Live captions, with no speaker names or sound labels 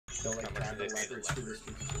They'll like grab the leverage through the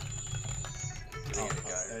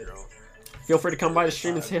Feel free to come by the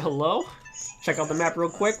stream and say hello. Check out the map real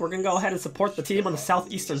quick. We're gonna go ahead and support the team on the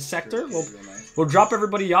southeastern sector. We'll drop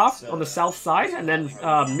everybody off on the south side, and then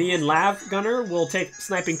me and LAV Gunner will take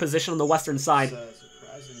sniping position on the western side.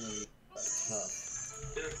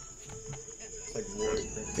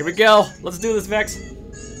 Here we go. Let's do this, Vex.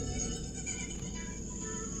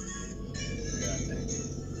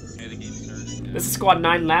 This is Squad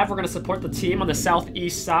 9 LAV. We're gonna support the team on the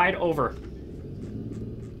southeast side. Over.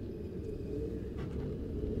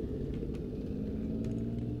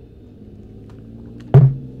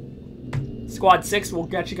 Squad 6 will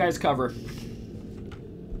get you guys cover.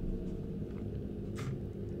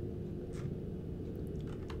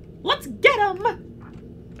 Let's get him!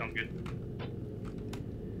 Sounds good.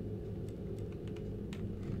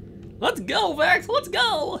 Let's go, Vex! Let's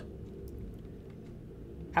go!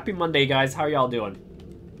 Happy Monday, guys. How are y'all doing?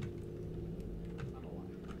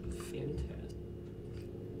 Fantastic.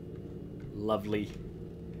 Lovely.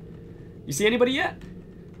 You see anybody yet?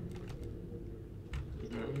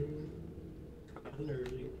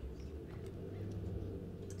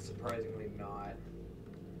 Surprisingly not.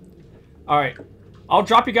 Alright. I'll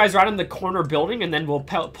drop you guys right in the corner building, and then we'll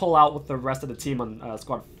pull out with the rest of the team on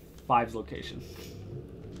Squad 5's location.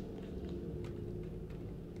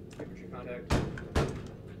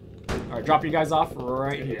 Alright, drop you guys off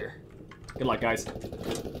right here. Good luck, guys.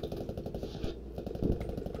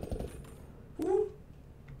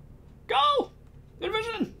 Go! Good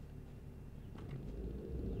vision!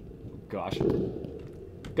 Gosh.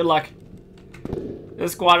 Good luck.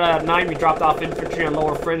 This is Squad 9, we dropped off infantry on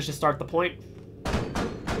lower fringe to start the point.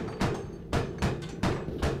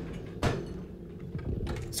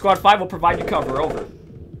 Squad 5 will provide you cover, over.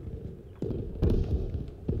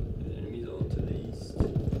 Enemies all to the east.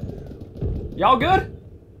 Y'all good?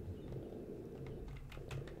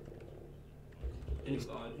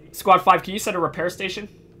 Squad 5, can you set a repair station?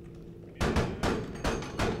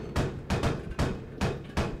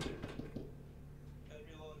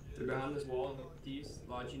 They're behind this wall northeast,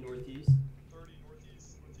 launching northeast. 30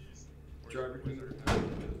 northeast, northeast. Driver quicker.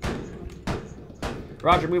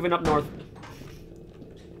 Roger, moving up north.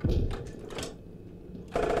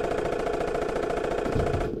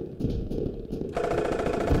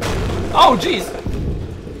 Oh, jeez!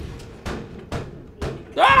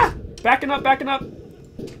 Ah! Backing up, backing up.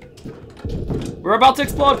 We're about to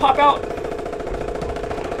explode. Pop out.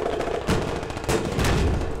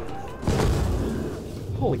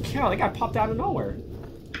 Holy cow, that guy popped out of nowhere.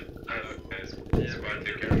 Guys, squad,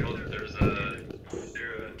 be careful. There's a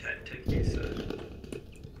tactics.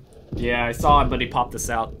 Yeah, I saw him, but he popped us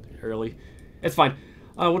out early. It's fine.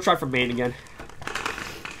 We'll try from main again.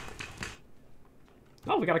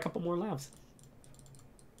 Oh, we got a couple more labs.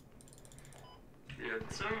 Yeah,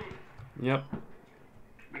 so Yep.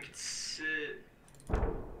 we could sit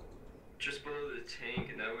just below the tank,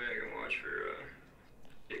 and that way I can watch for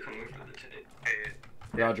it coming for the tank. Hey,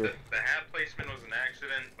 Roger. the hat placement was an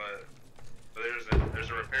accident, but there's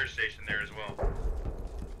a repair station there as well.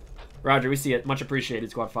 Roger, we see it. Much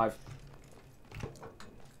appreciated, Squad 5.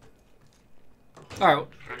 Alright.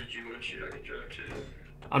 How did you want to shoot? I can drive too.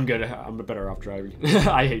 I'm good. I'm better off driving.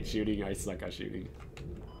 I hate shooting. I suck at shooting.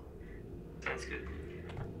 Sounds good.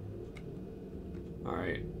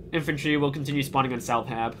 Alright. Infantry will continue spawning on South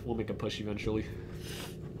Hab. We'll make a push eventually.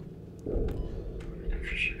 Yeah,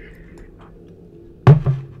 for sure.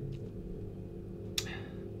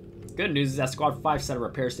 Good news is that Squad 5 set a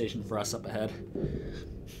repair station for us up ahead.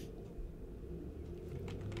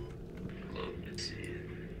 Let's see.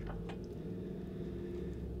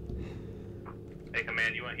 Hey,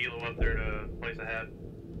 command, you want Hilo up there to place a hat?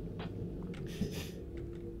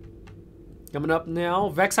 Coming up now.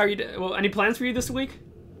 Vex, how are you well, any plans for you this week?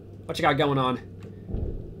 What you got going on?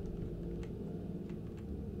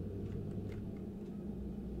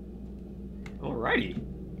 Alrighty.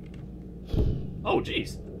 Oh,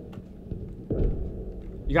 jeez.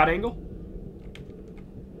 You got angle?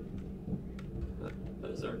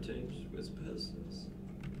 That's our tank with peasants.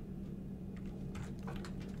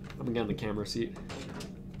 I'm gonna get in the camera seat.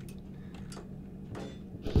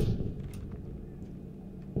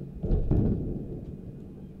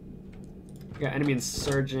 Got enemy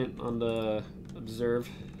insurgent on the observe.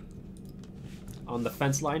 On the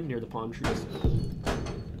fence line near the palm trees.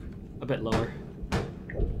 A bit lower.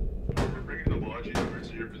 We're bringing the blotchy over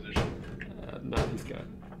to your position. No, he's got.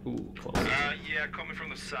 Ooh, close. Yeah, coming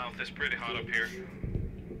from the south. It's pretty hot up here.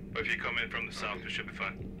 But if you come in from the south, it should be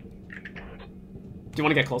fine. Do you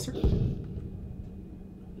want to get closer?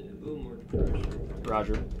 Yeah, a little more pressure.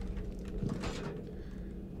 Roger.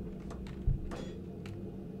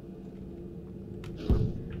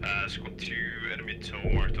 squad 2 enemy toe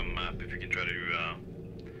marked on map if you can try to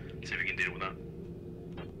see if you can deal with that.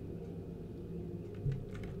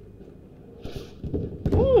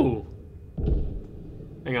 Ooh.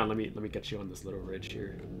 Hang on, let me get you on this little ridge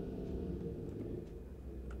here.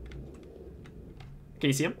 Can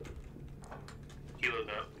you see him? Heal it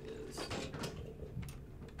up. Yes.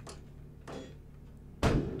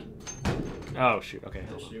 Oh shoot. Okay.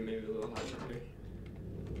 Hold on. Actually, maybe a little higher.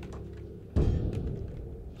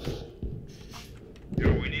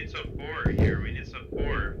 Yo, we need support here. We need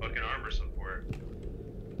support. Fucking armor support.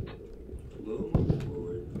 A little more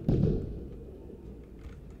forward.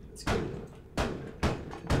 Let's go.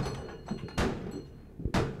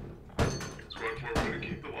 Squad 4, we're gonna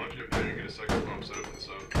keep the launch up there and get a second bomb set up in the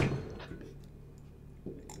south.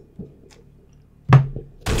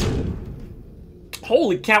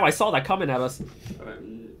 Holy cow! I saw that coming at us.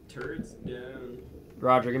 Alright, turrets down.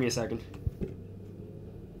 Roger, give me a second.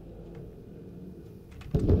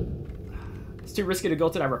 It's too risky to go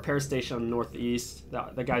to that repair station on the northeast.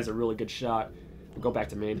 That guy's a really good shot. We'll go back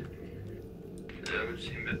to main. Yeah, we've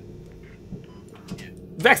seen it.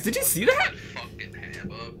 Vex, did you see that? Fucking hab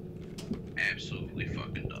up. Absolutely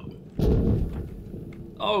fucking dumb.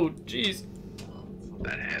 Oh, jeez.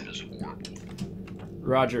 That hab is horrible.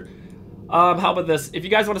 Roger. How about this? If you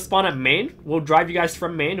guys want to spawn at main, we'll drive you guys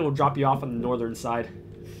from main and we'll drop you off on the northern side.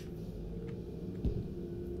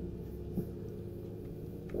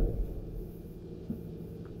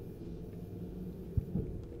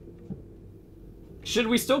 Should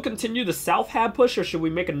we still continue the south hab push or should we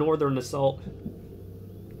make a northern assault?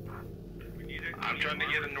 I'm trying to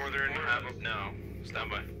get a northern hab up now. Stand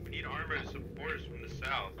by. We need armor to support us from the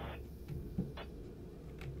south.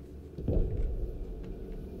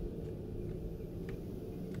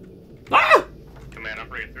 Ah! Command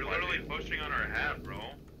operator, they're literally pushing on our hab, bro.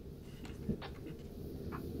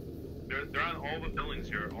 They're on all the buildings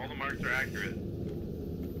here. All the marks are accurate.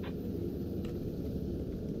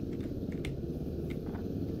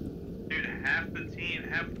 Dude, half the team,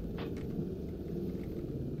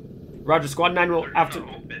 Roger, squad 9 will have to...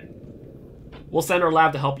 open. We'll send our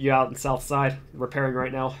lab to help you out on the south side. Repairing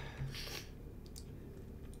right now.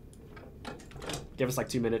 Give us like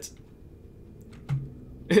 2 minutes.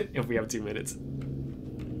 If we have 2 minutes.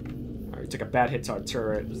 Alright, took a bad hit to our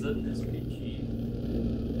turret. Was that an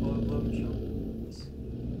SPG? Bomb shot?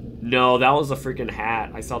 No, that was a freaking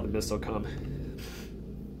hat. I saw the missile come.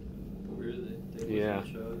 Really? Yeah.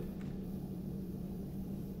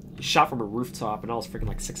 He shot from a rooftop and I was freaking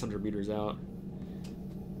like 600 meters out.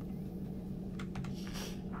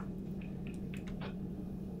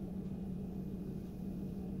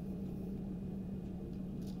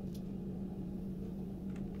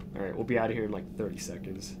 Alright, we'll be out of here in like 30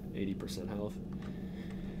 seconds. 80% health.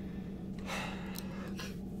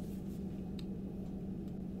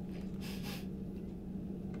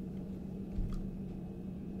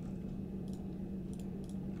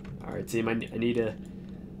 Alright, team, I need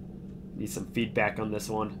some feedback on this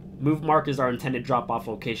one. Move mark is our intended drop-off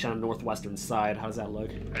location on the northwestern side. How does that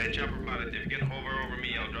look? Hey, chopper pilot, if you can hover over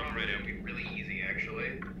me, I'll drop radio. It'll be really easy,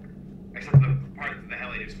 actually. Except the part of the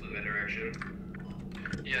heli just flew that direction.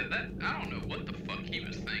 Yeah, I don't know what the fuck he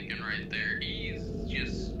was thinking right there. He's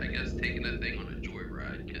just, I guess, taking that thing on a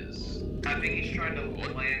joyride, because... I think he's trying to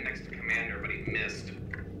land next to Commander, but he missed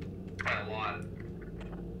by a lot.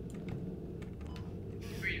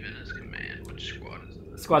 Who even is command? Which squad is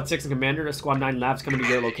it? Squad 6 and Commander, Squad 9 labs coming to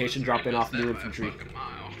your location, drop in off That new by a infantry. fucking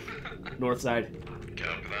mile. North side.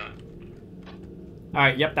 Copy that.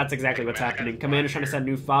 Alright, yep, that's exactly what's happening. Commander's trying to send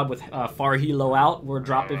new fob with far helo out. We'll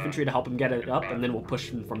drop infantry to help him get it up, and then we'll push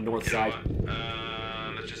him from north side.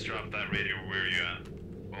 Let's just drop that radio where you at.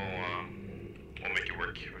 We'll make it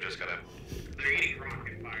work. We just gotta They're getting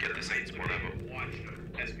rocket fire. get this thing support up. Watch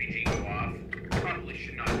the SPG go off. Probably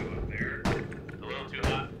should not go up there. A little too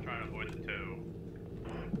hot. Trying to avoid the toe.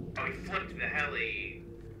 Oh, he flipped the heli.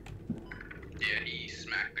 Yeah, he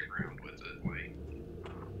smacked the ground with it, like...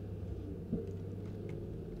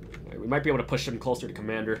 Alright, we might be able to push him closer to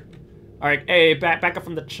Commander. Alright, hey, back up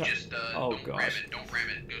from the Just, oh don't ram gosh. it, don't ram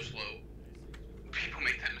it, go slow. People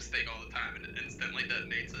make that mistake all the time and it instantly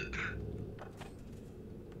detonates it.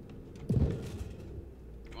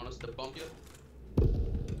 You want us to bump you?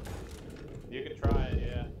 You can try it,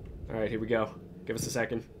 yeah. Alright, here we go. Give us a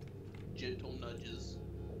second. Gentle nudges.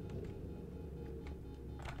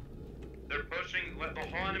 They're pushing. The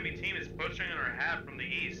whole enemy team is pushing on our half from the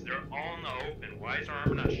east. They're all in the open. Why is our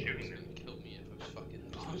armor not shooting It's them? gonna kill me if I fucking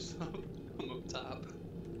blows up. I'm up top.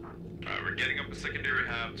 Alright, we're getting up a secondary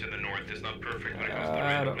hab to the north. It's not perfect when it comes to the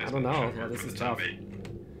I don't know. placement. Yeah, this is tough.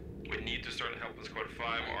 We need to start helping squad Squad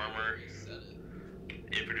 5 armor.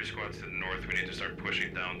 Infantry squads to the north. We need to start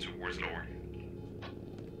pushing down towards lower.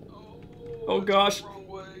 Oh gosh. Wrong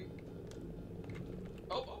way.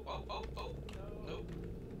 Oh. Nope.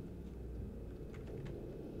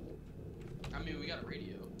 I mean, we got a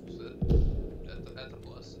radio, so that's a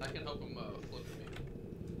plus. I can help him flip me.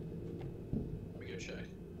 Let me go check.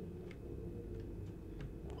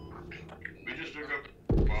 We just took up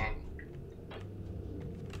Bob.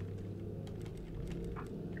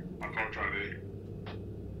 I'll call try to.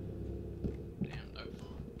 Damn, nope.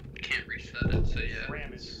 Can't reset it, so yeah.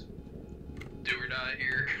 Ram it. It's do or die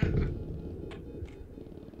here.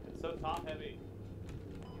 It's so top heavy.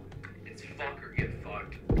 It's fuck or get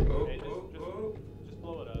fucked. Oh, Okay, oh, just oh.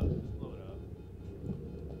 blow it up. Just blow it up.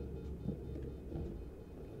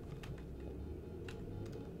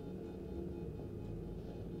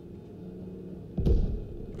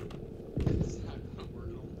 It's not gonna work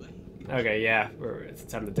all day. Okay, yeah, it's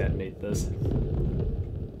time to detonate this.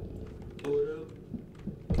 Pull it up.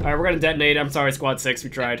 Alright, we're gonna detonate. I'm sorry, Squad 6, we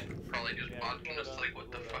tried. Probably just Yeah, watching blow it us up, like,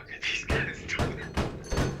 what the blow it fuck up. are these guys doing?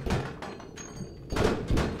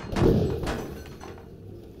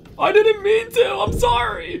 I didn't mean to, I'm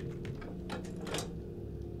sorry!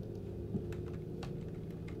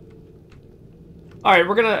 Alright,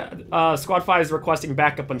 we're gonna, Squad 5 is requesting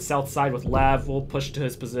backup on south side with LAV. We'll push to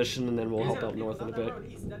his position and then we'll help out north in a bit.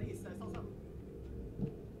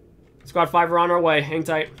 Squad 5, we're on our way, hang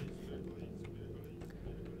tight.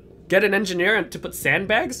 Get an engineer to put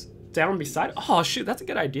sandbags down beside. Oh shoot, that's a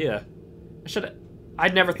good idea.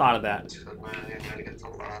 I'd never thought of that.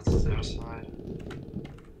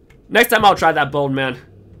 Next time I'll try that build, man.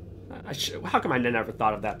 How come I never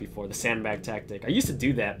thought of that before? The sandbag tactic. I used to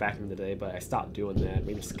do that back in the day, but I stopped doing that.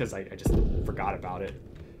 Maybe it's because I just forgot about it.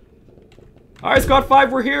 All right, Squad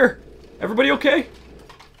 5, we're here. Everybody okay?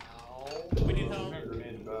 We need help.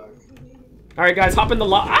 All right, guys, hop in the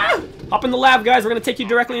hop in the lab, guys. We're gonna take you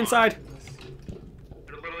directly inside.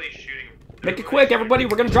 They're literally shooting. Make it quick, everybody.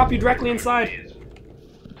 We're gonna drop you directly inside.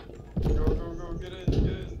 Go, get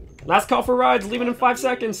in. Last call for rides. Leaving in 5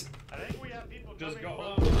 seconds. I think we have people Just coming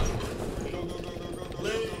go from- up.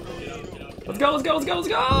 Let's go. I'm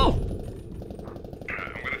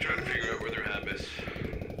gonna try to figure out where their hab is.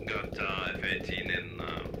 Got F-18 in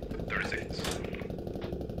 30 seconds.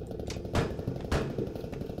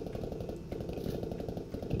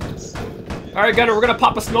 All right, Gunner. We're gonna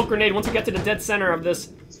pop a smoke grenade once we get to the dead center of this.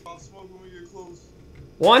 Stop smoke when we get close.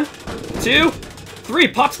 1, 2, 3.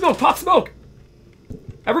 Pop smoke. Pop smoke.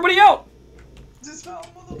 Everybody out. Just fell,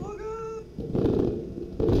 motherfucker!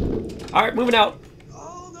 All right, moving out.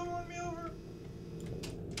 Oh, don't run me over.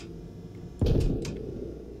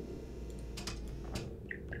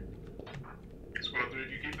 Squad 3,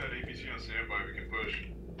 if you keep that APC on standby, we can push.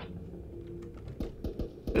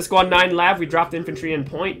 This Squad 9 LAV. We dropped infantry in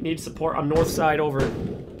point. Need support on north side. Over.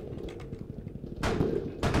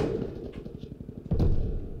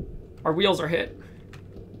 Our wheels are hit.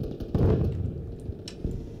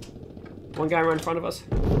 One guy right in front of us.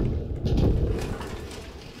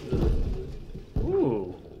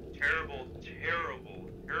 Ooh. Terrible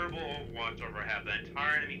Overwatch over half. The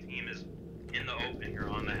entire enemy team is in the open here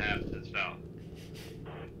on the half to the south.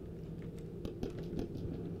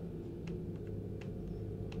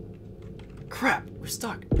 Crap, we're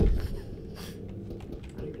stuck. I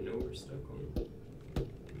don't even know we're stuck on.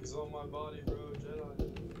 It's on my body, bro,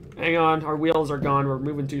 Jedi. Hang on, our wheels are gone. We're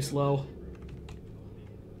moving too slow.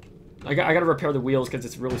 I gotta repair the wheels because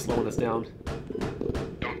it's really slowing us down.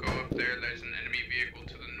 Don't go up there. There's an enemy vehicle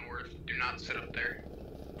to the north. Do not sit up there.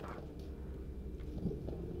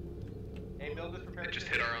 Hey, Bill, just prepare. It just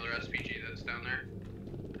hit our other SPG that's down there.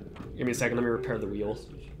 Give me a second, let me repair the wheel.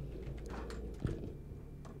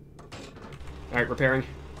 Alright, repairing.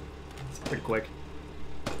 It's pretty quick.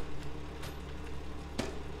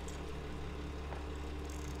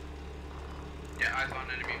 Yeah, eyes on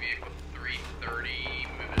enemy vehicle 330,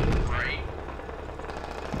 moving right.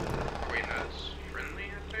 Wait, that's friendly,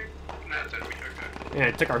 I think? That's enemy, okay. Man,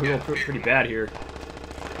 it took our wheel pretty bad here.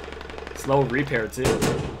 Slow repair, too. Oh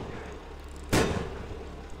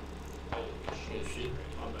shit.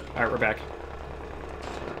 My bad. Alright, we're back.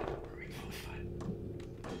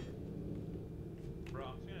 Bro,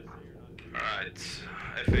 I'm just gonna say you're not. Alright,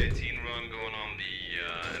 F-18 run going on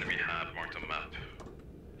the enemy hab marked on map.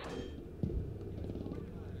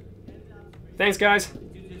 Thanks, guys.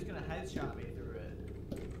 Dude's just gonna headshot me through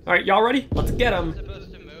it. Alright, y'all ready? Let's get them.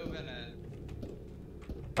 Supposed to move in a...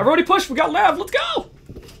 Everybody push, we got LAV, let's go!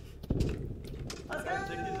 Let's go!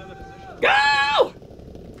 Go!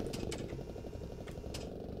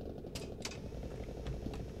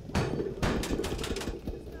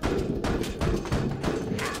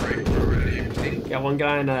 Got one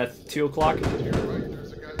guy on 2 o'clock. To your right,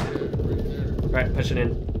 there's a guy there, right there. Right, pushing in.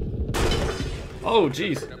 Oh,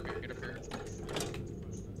 jeez. Get up here, get up here.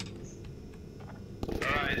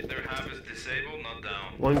 Alright, their hab is disabled, not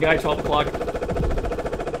down. One guy, 12 o'clock. I'll give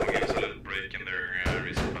us a little break in their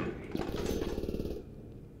respawn.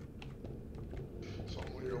 So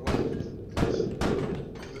on your left.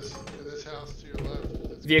 This house to your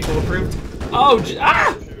left. Vehicle approved. Oh,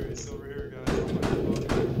 ah! It's over here, guys.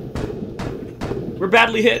 We're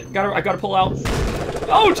badly hit. I gotta pull out.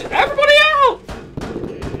 Oh, everybody out!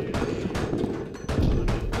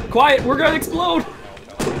 Quiet, we're gonna explode.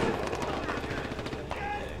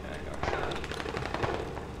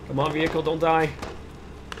 Come on, vehicle, don't die.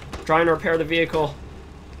 Trying to repair the vehicle.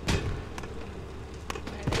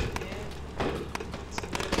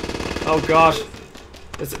 Oh gosh.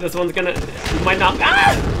 This one's gonna, you might not,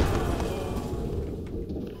 ah!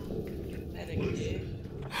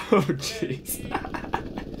 Oh jeez.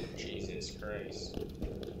 Jesus Christ.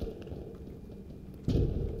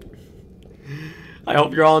 I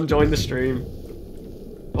hope you're all enjoying the stream.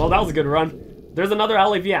 Well, that was a good run. There's another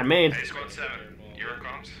LAV at main. Hey, squad 7, your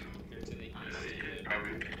comms?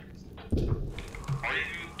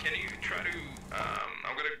 Can you try to,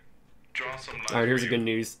 I'm gonna draw some live. Alright, here's the good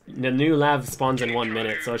news. The new LAV spawns in 1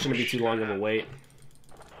 minute, so it shouldn't be too long of a wait.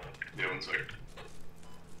 Yeah, 1 second.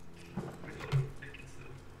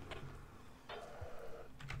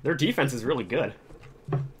 Their defense is really good.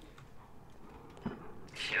 Yeah,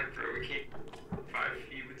 bro, we can't 5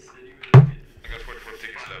 feet with city. I got 44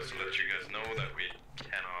 tickets left, so let you guys know that we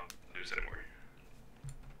cannot lose anymore.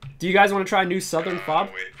 Do you guys want to try new Southern fob?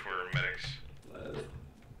 Wait for medics.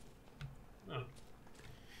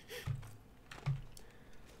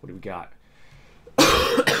 What do we got?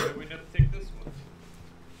 We never take this one.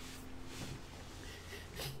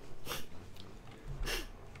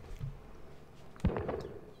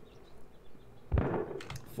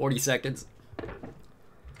 40 seconds.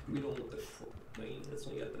 We don't look at main. That's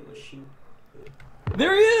when you got the machine.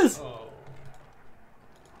 There he is! Oh.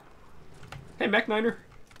 Hey, Mech Niner.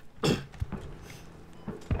 Hey,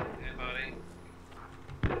 buddy.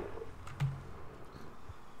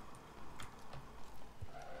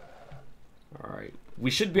 Alright. We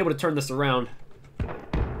should be able to turn this around.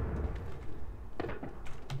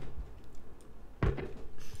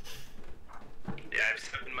 Yeah, if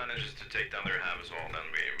 7 manages to take down their hab as well, then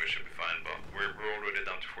we should be fine, but we're already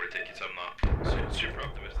down to 40 tickets. I'm not super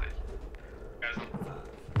optimistic. Guys,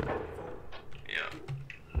 yeah.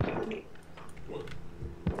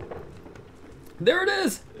 There it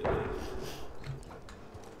is!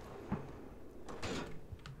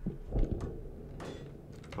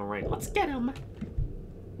 Alright, let's get him.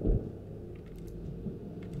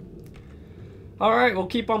 Alright, we'll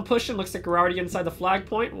keep on pushing. Looks like we're already inside the flag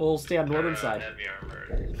point. We'll stay on northern side. Heavy armor,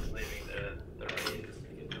 leaving the range.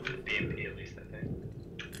 BMP at least, I think.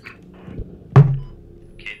 Can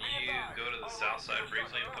you go to the south side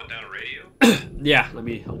briefly and put down a radio? Yeah, let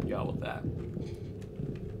me help you out with that.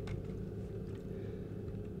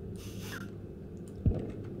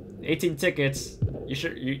 $18 tickets. You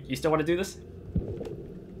sure? You still want to do this?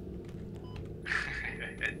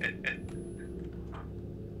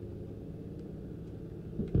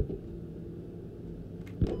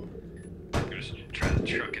 Just try to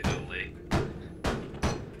truck it to the lake.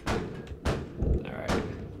 Alright.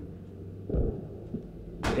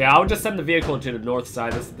 Yeah, I'll just send the vehicle to the north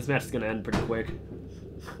side. This match is gonna end pretty quick.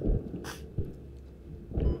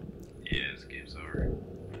 Yeah, this game's over.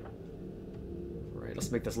 Alright,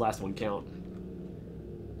 let's make this last one count.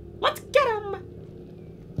 Let's get him!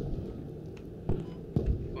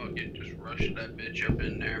 Fuck it, just rush that bitch up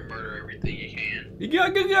in there and murder everything you can. You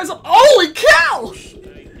got good guys up. Holy cow!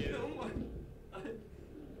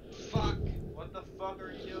 Fuck! What the fuck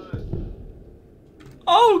are you doing?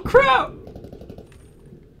 Oh crap!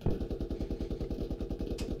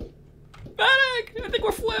 Medic! I think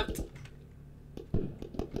we're flipped.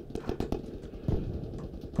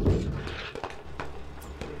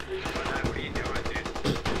 What are you doing, dude?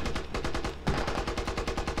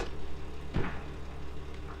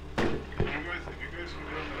 If you guys can get on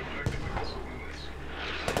that objective, I guess we'll win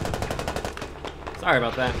this. Sorry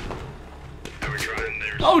about that. Yeah, we're trying.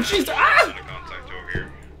 There's Oh jeez! Ah! a contact over here.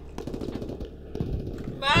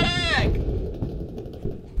 Medic!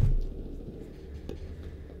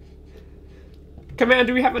 Command,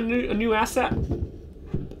 do we have a new asset? How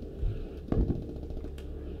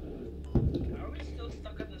are we still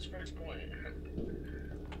stuck at this first point?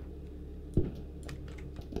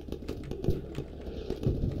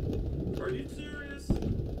 Are you serious?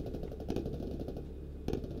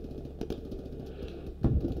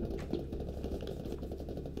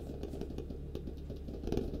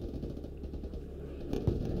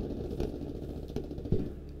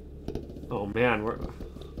 Oh man, we're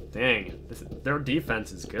dang. Their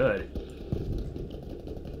defense is good.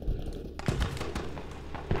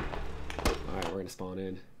 All right, we're gonna spawn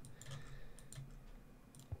in.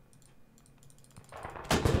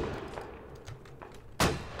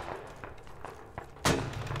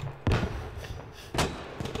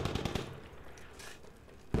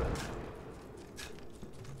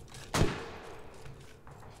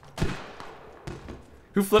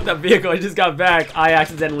 Who flipped that vehicle? I just got back. I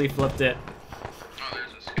accidentally flipped it. Oh,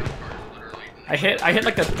 there's a skill card, literally. I hit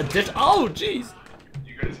like a ditch. Oh, jeez.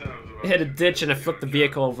 You guys have. I hit a ditch and I flipped the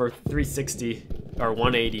vehicle over 360 or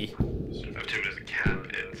 180. I've two minutes of cat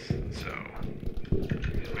pits, so we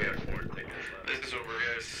have 4 tickets left. This is over,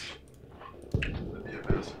 guys. That'd be a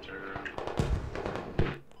massive turnaround.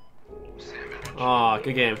 Aw,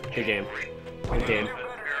 good game. Good game. Good game.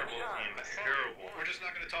 Terrible. We're just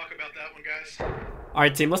not going to talk about that one, guys.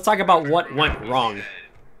 Alright, team, let's talk about what went wrong.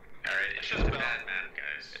 Alright, it's just a bad map,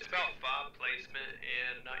 guys. It's about fob placement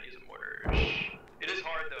and not using mortars. It is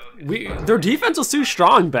hard though. Their defense was too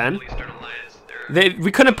strong, Ben. At least their alliance, We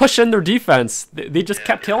couldn't push in their defense. They just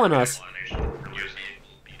kept killing us. Beat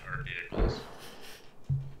our vehicles.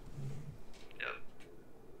 Yep.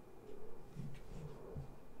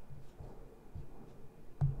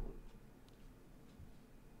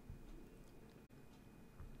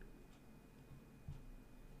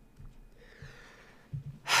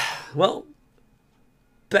 Well,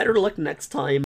 better luck next time.